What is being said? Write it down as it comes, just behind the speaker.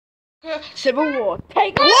Civil War.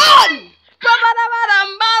 Take one!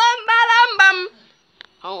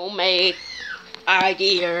 Homemade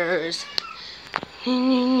ideas.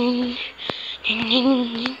 Homemade.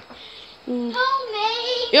 You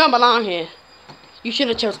don't belong here. You should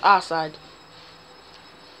have chose our side.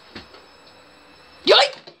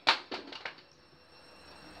 Yoink!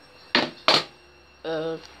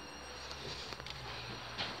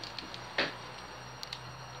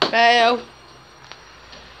 Fail.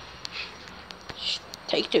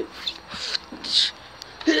 Take two.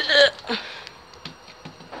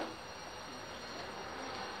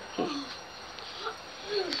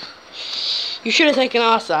 You should have taken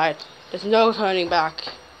our side. There's no turning back.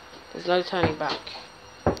 There's no turning back.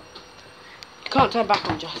 You can't turn back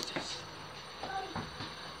on justice.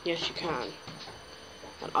 Yes, you can.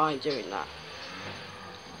 And I'm doing that.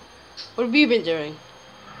 What have you been doing?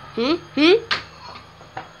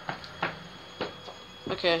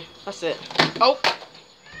 Okay, that's it. Oh!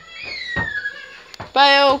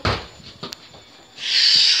 Fail!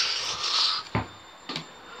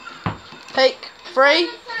 Take three.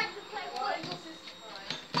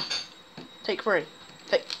 Take three.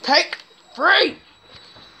 Take three! You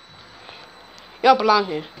don't belong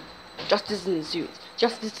here. Justice ensues.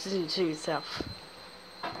 Justice ensues itself.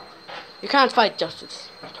 You can't fight justice,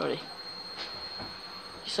 Tony.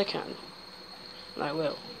 Yes, I can. And I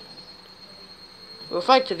will. We'll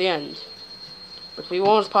fight to the end. But we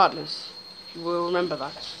were as partners. You will remember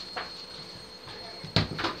that.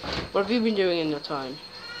 What have you been doing in your time?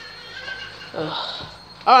 I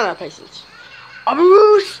don't have patience.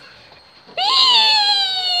 Bruce!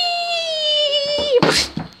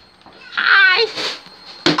 Hi!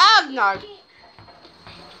 Oh no!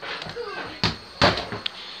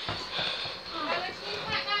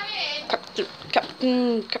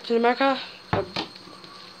 Captain America?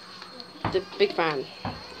 The big fan.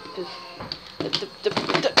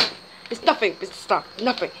 It's nothing. It's stuff.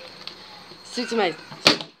 Nothing. Suit's amazing.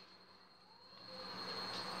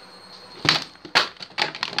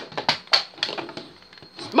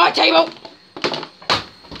 It's my table!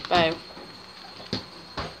 Fail.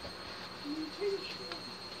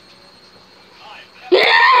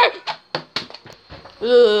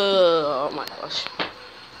 Oh my gosh.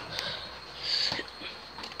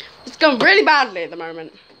 It's going really badly at the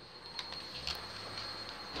moment.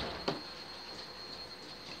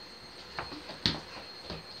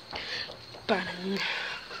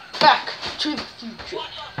 Back to the future.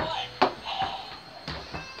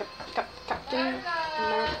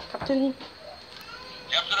 Captain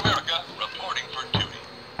America reporting for duty.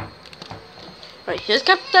 Right, here's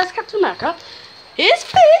that's Captain America. Here's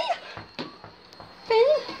Finn.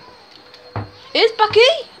 Here's Bucky.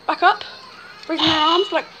 Back up. Raising their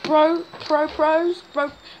arms like pros.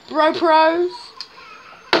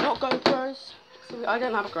 Not GoPros. So I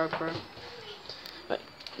don't have a GoPro. Right.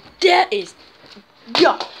 There is.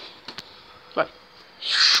 Yeah. Right.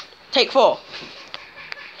 Take four.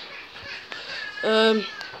 You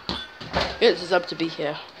don't deserve to be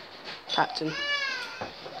here, Captain.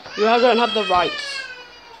 You don't have the rights.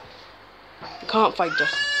 You can't fight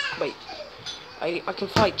justice. Wait. I can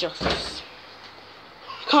fight justice.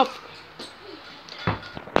 You can't.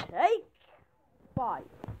 Take 5.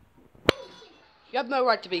 You have no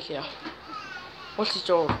right to be here. What is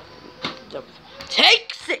your job?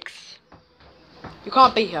 Take 6. You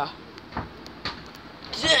can't be here.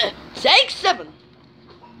 Take 7.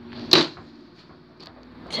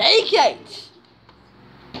 Take 8.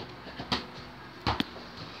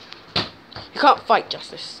 You can't fight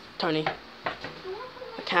justice, Tony.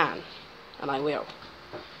 I can, and I will.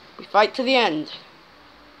 We fight to the end.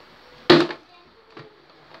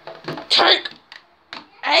 Take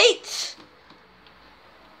 8.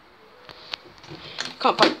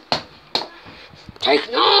 Can't fight.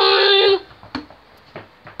 Take 9.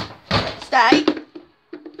 Stay.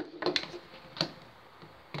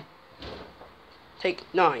 Take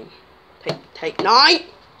 9. Take 9.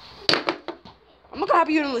 I'm not gonna have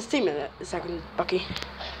you on this team in a second, Bucky.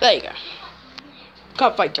 There you go.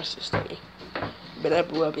 Can't fight justice, Tony. But I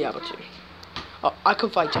will be able to. Oh, I can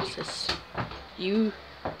fight justice. You.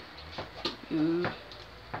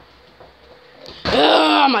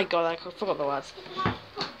 Oh my god, I forgot the words.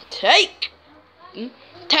 Take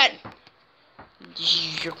 10.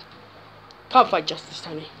 Can't fight justice,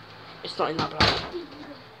 Tony. It's not in that blood.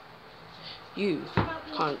 You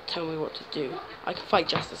can't tell me what to do. I can fight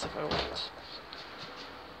justice if I want.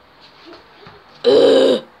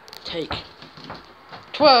 Take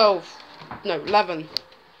 12. No, 11.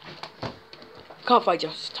 Can't fight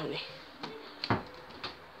justice, Tony.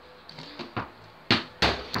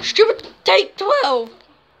 Stupid. Take 12.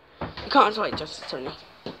 can't fight Justice, Tony.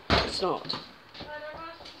 It's not.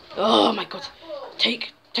 Oh my god.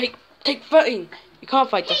 Take 13. You can't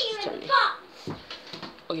fight Justice, Tony.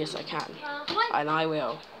 Oh yes, I can. And I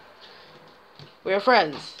will. We are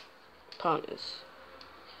friends. Partners.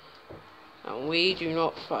 And we do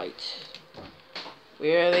not fight.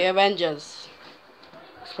 We are the Avengers.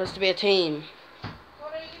 We're supposed to be a team.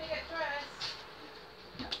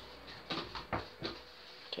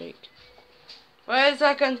 Wait a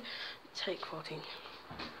second. Take 14.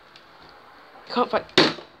 You can't fight.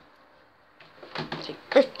 Take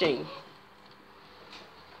 15.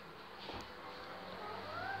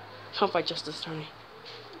 Can't fight Justice, Tony.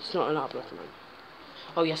 It's not an uplift, man.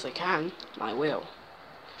 Oh yes, I can. I will.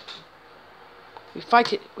 We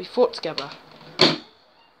fight it. We fought together.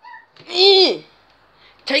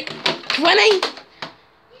 Take 20.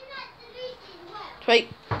 Wait.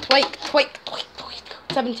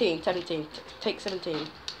 17. Take 17.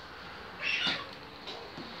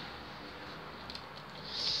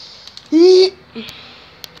 You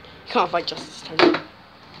can't fight Justice, Tony.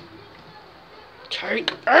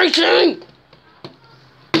 Take 18.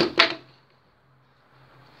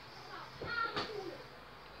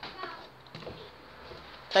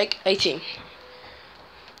 Take 18.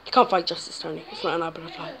 You can't fight Justice, Tony. It's not an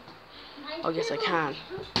ability. Oh yes, I can.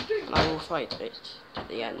 And I will fight it at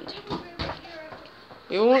the end.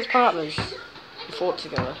 We were once partners. We fought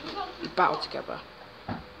together. We battled together.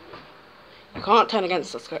 You can't turn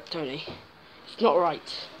against us, Tony. It's not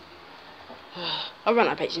right. I'll run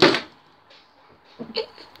out of patience.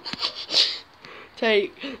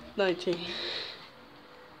 Take 19. You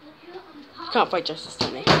can't fight Justice,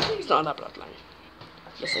 Tony. It's not in our bloodline.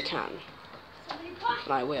 Yes, I can.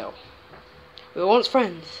 And I will. We were once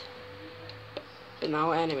friends. But now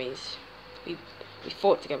we're enemies. We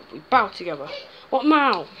fought together. We battled together. What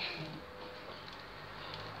now?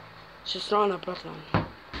 It's just not in our bloodline.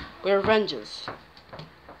 We're Avengers.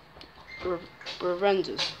 We're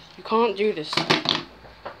Avengers. You can't do this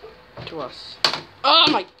to us. Oh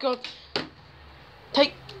my god!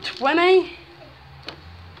 Take 20?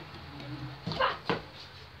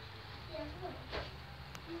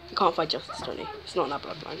 You can't fight Justice, Tony. It's not in our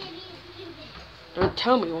bloodline. Don't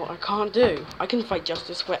tell me what I can't do. I can fight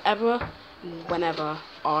Justice wherever and whenever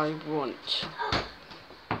I want.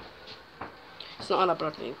 It's not in our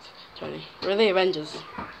bloodline, Tony. We're the Avengers.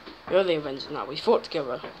 We're the Avengers now. We fought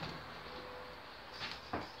together.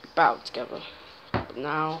 We battled together. But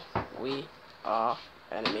now we are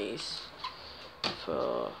enemies.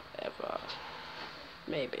 Forever.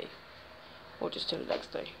 Maybe. Or just till the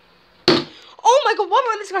next day. Oh my god, why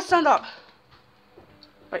won't this guy stand up?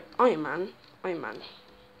 Right, Iron Man.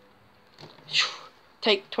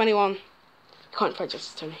 Take 21. You can't fight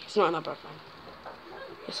Justice, Tony. It's not in our bloodline.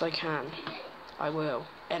 Yes, I can. I will.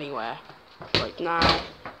 Anywhere. Right now.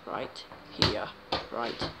 Right here.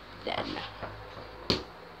 Right then.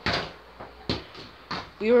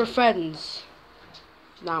 We were friends.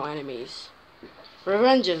 Now enemies. We're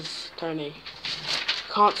Avengers, Tony.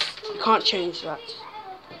 You can't change that.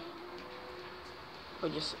 Or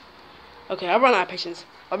just. Okay, I've run out of patience.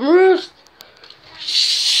 I'm rude.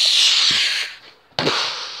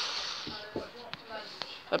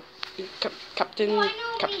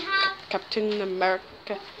 Captain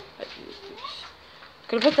America.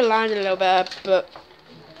 Could have put the line a little bit, but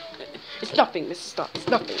it's nothing. This is not. It's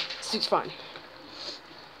nothing. It's fine.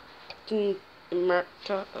 Captain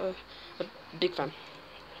America. A big fan.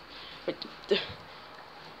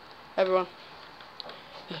 Everyone.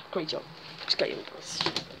 Great job. Just got you guys.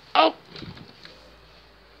 Oh.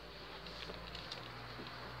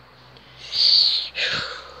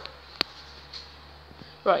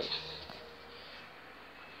 Right.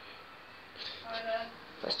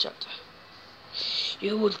 First chapter.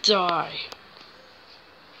 You will die.